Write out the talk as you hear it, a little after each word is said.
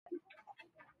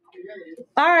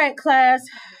All right, class.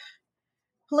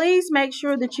 Please make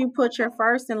sure that you put your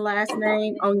first and last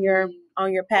name on your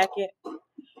packet.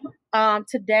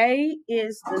 Today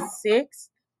is the 6th,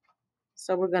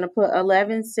 so we're going to put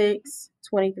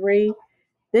 11/6/23.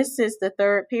 This is the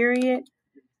third period.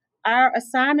 Our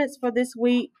assignments for this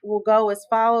week will go as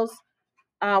follows.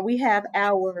 We have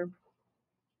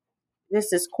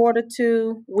this is quarter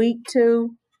 2, week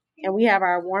 2, and we have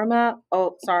our warm up.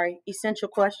 Oh, sorry, essential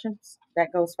questions.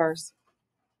 That goes first.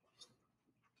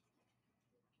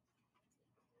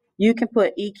 You can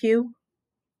put EQ,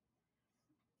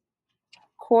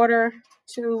 quarter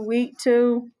 2, week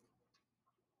 2.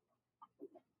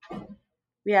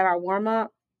 We have our warm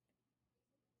up,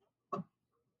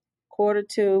 quarter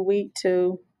 2, week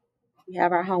 2. We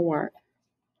have our homework.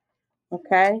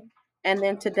 Okay. And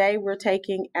then today we're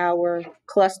taking our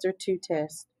cluster 2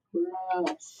 test.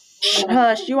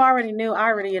 Hush, you already knew. I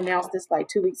already announced this like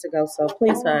 2 weeks ago, so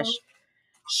please hush.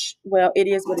 Well, it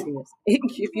is what it is.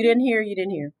 If you didn't hear, you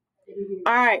didn't hear.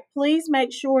 All right, please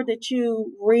make sure that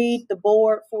you read the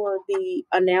board for the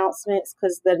announcements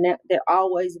because they're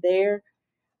always there.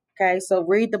 Okay, so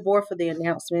read the board for the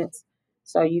announcements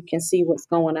so you can see what's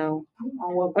going on.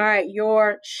 All right,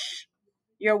 your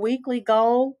weekly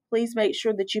goal, please make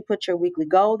sure that you put your weekly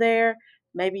goal there.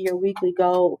 Maybe your weekly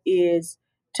goal is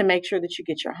to make sure that you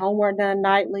get your homework done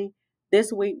nightly.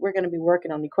 This week, we're going to be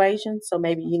working on equations, so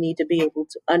maybe you need to be able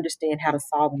to understand how to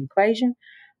solve an equation.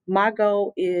 My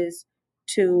goal is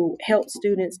to help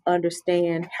students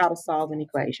understand how to solve an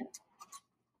equation.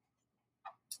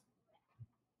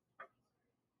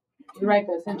 You write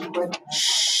the essential question.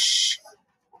 Shh.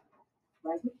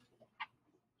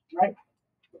 Right.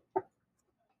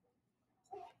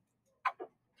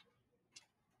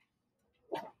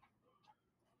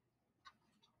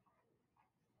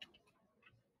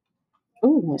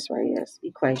 Ooh, Miss Reyes,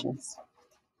 equations.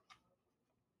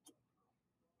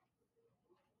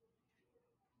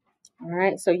 All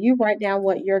right, so you write down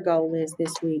what your goal is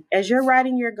this week. As you're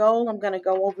writing your goal, I'm going to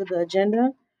go over the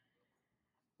agenda.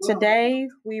 Today,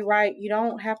 we write, you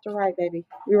don't have to write, baby.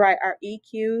 We write our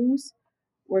EQs.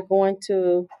 We're going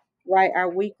to write our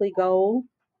weekly goal.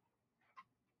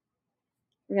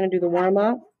 We're going to do the warm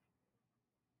up.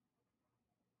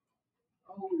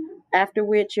 After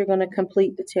which, you're going to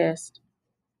complete the test.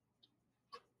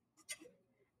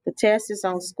 The test is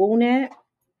on SchoolNet.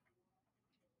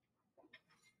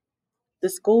 The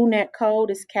SchoolNet code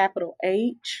is capital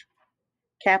H,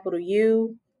 capital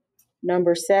U,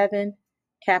 number 7,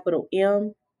 capital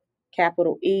M,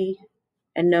 capital E,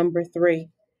 and number 3.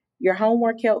 Your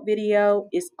homework help video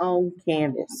is on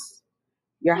Canvas.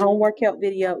 Your homework help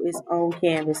video is on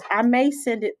Canvas. I may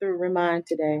send it through Remind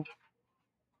today.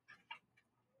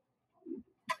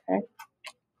 Okay.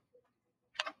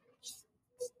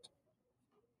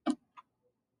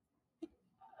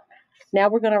 Now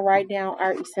we're going to write down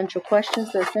our essential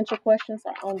questions. The essential questions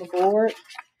are on the board.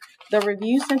 The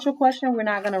review essential question, we're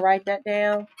not going to write that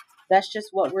down. That's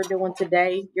just what we're doing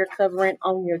today. You're covering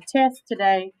on your test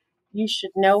today. You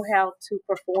should know how to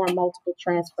perform multiple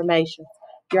transformations.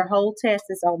 Your whole test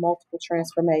is on multiple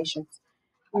transformations.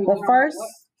 The first,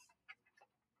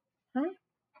 huh?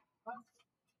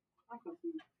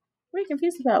 What are you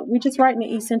confused about? We're just writing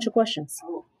the essential questions.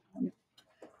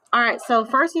 All right, so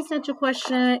first essential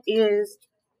question is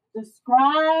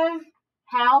describe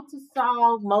how to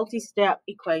solve multi-step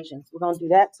equations. We're going to do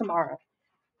that tomorrow.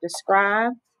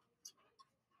 Describe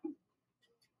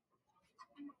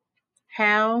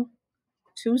how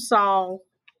to solve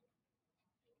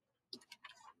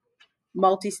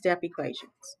multi-step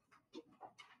equations.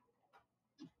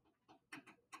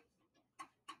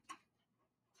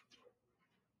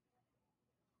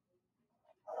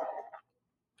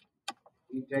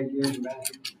 You take yours back.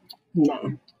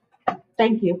 No.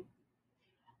 Thank you.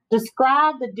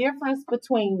 Describe the difference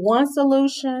between one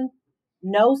solution,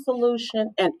 no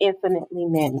solution, and infinitely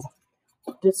many.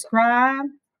 Describe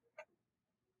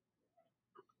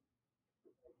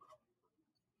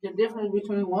The difference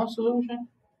between one solution,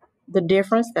 the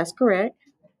difference, that's correct,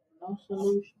 no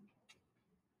solution,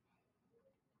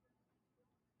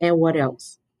 and what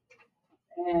else?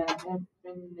 and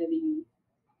infinity.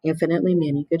 Infinitely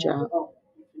many. Good job. Oh.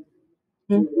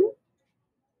 Mm-hmm.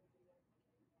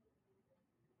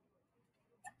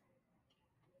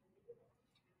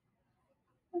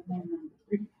 And then number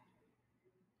 3.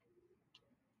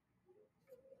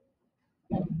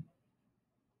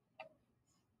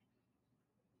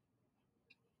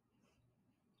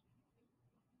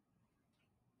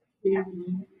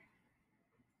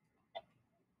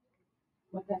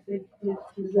 What that say?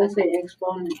 Does that say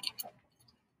exponent?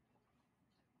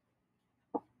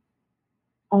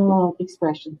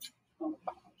 Expressions.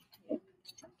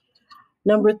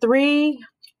 Number 3,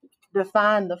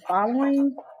 define the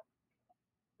following.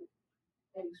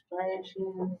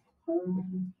 Expression,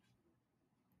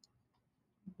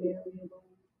 variable.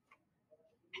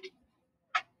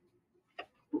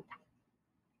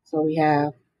 So we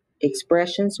have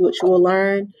expressions, which we'll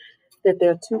learn that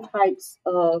there are 2 types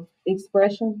of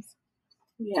expressions.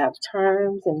 We have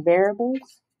terms and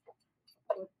variables.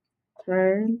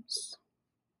 Terms,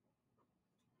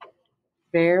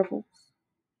 variables.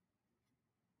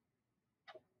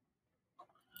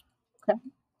 Okay.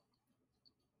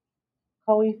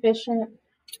 Coefficient,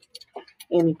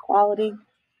 inequality.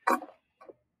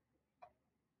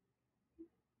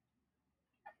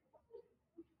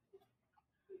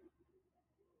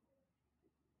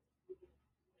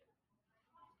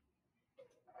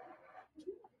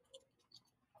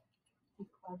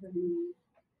 Property,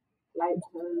 like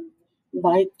term,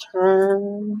 Like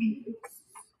term.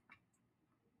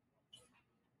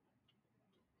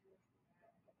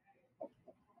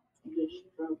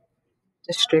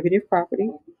 Distributive property.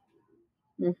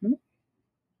 Mm-hmm.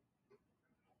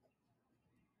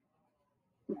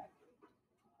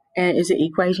 And is it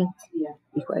equation? Yeah.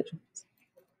 Equations.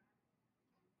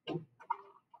 Okay.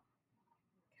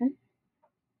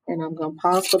 And I'm going to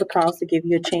pause for the calls to give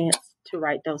you a chance to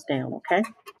write those down, okay?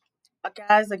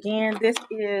 Guys, again, this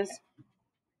is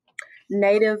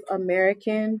Native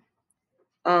American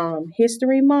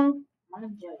History Month.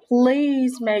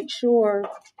 Please make sure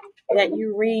that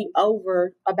you read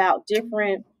over about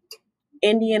different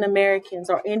Indian Americans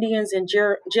or Indians in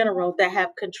general that have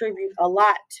contributed a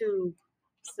lot to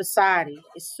society.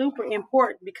 It's super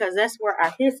important because that's where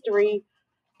our history,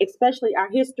 especially our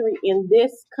history in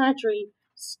this country,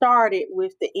 started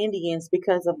with the Indians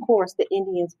because, of course, the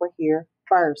Indians were here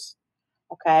first.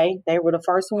 Okay, they were the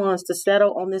first ones to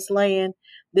settle on this land.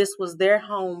 This was their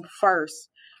home first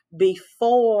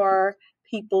before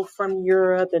people from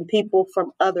Europe and people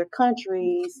from other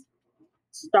countries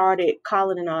started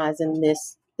colonizing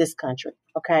this country.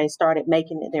 Okay, started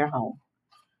making it their home.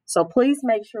 So please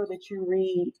make sure that you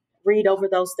read over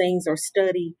those things or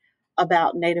study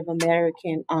about Native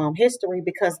American history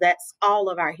because that's all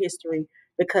of our history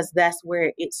because that's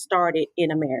where it started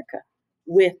in America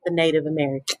with the Native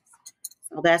Americans.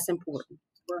 So that's important.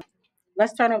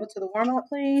 Let's turn over to the warm-up,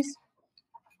 please.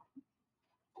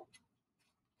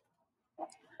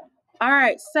 All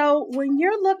right, so when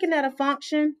you're looking at a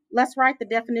function, let's write the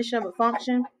definition of a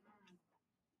function.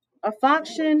 A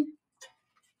function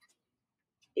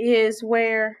is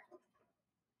where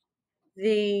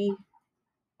the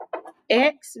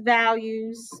x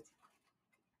values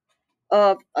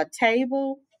of a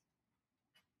table,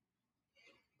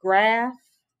 graph,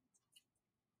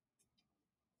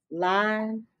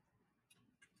 line,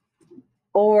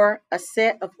 or a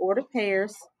set of ordered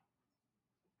pairs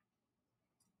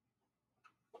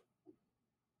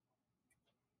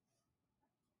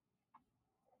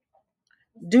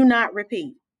do not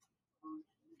repeat.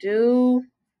 Do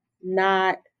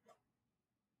not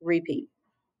repeat.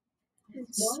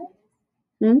 What?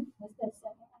 What's that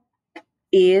second?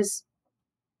 Is.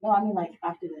 No, I mean like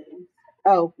after that.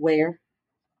 Oh, where?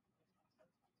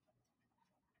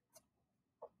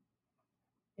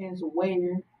 Is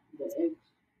where the X.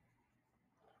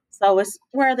 So it's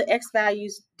where the x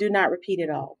values do not repeat at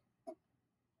all.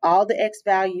 All the x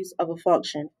values of a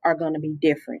function are going to be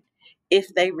different.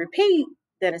 If they repeat,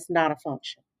 then it's not a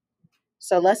function.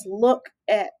 So let's look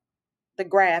at the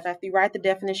graph. After you write the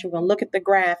definition, we're going to look at the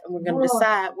graph and we're going to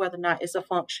decide whether or not it's a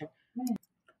function.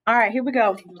 All right, here we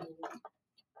go.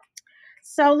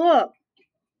 So look,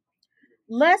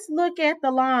 let's look at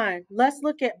the line. Let's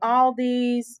look at all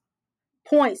these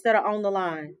points that are on the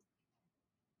line.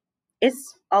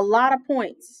 It's a lot of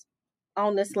points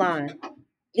on this line,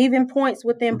 even points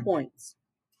within points.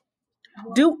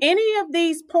 Do any of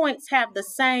these points have the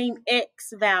same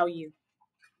x value?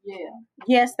 Yeah.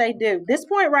 Yes, they do. This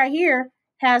point right here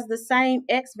has the same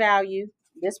x value.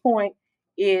 This point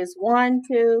is 1,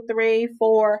 2, 3,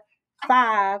 4,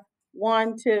 5.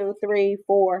 1, 2, 3,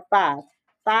 4, 5.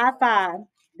 5, 5.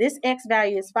 This x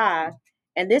value is 5.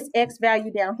 And this x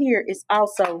value down here is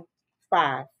also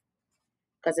 5.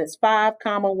 Because it's 5,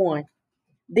 1.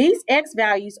 These x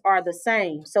values are the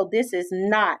same. So this is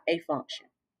not a function.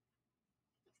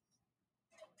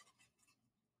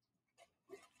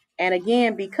 And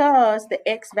again, because the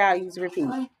x values repeat.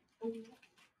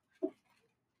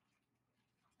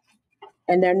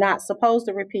 And they're not supposed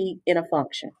to repeat in a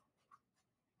function.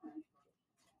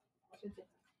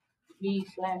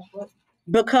 B/what?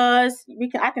 Because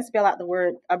I can spell out the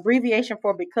word. Abbreviation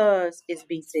for because is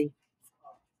BC.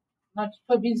 Not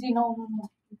put busy, no.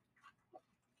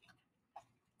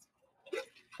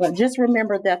 But just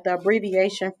remember that the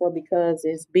abbreviation for because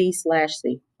is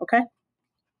B/C, okay?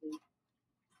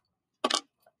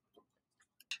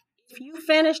 If you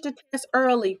finish the test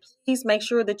early, please make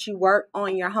sure that you work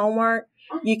on your homework.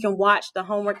 You can watch the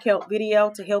homework help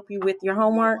video to help you with your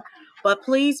homework. But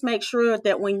please make sure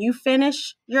that when you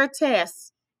finish your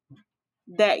test,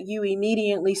 that you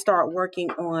immediately start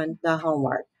working on the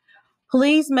homework.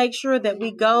 Please make sure that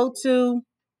we go to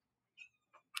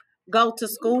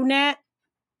SchoolNet.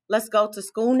 Let's go to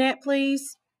SchoolNet,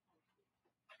 please.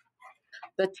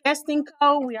 The testing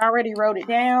code, we already wrote it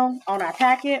down on our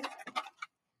packet.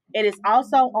 It is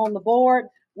also on the board.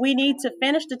 We need to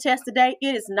finish the test today.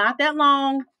 It is not that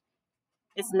long.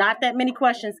 It's not that many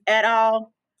questions at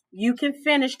all. You can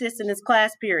finish this in this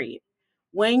class period.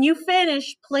 When you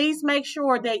finish, please make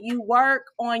sure that you work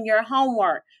on your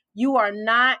homework. You are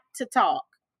not to talk.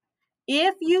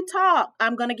 If you talk,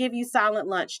 I'm going to give you silent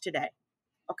lunch today.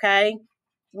 Okay?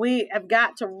 We have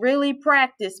got to really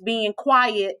practice being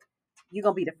quiet. You're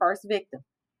going to be the first victim.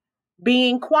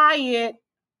 Being quiet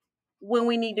when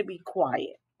we need to be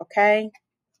quiet. Okay?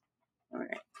 All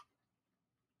right.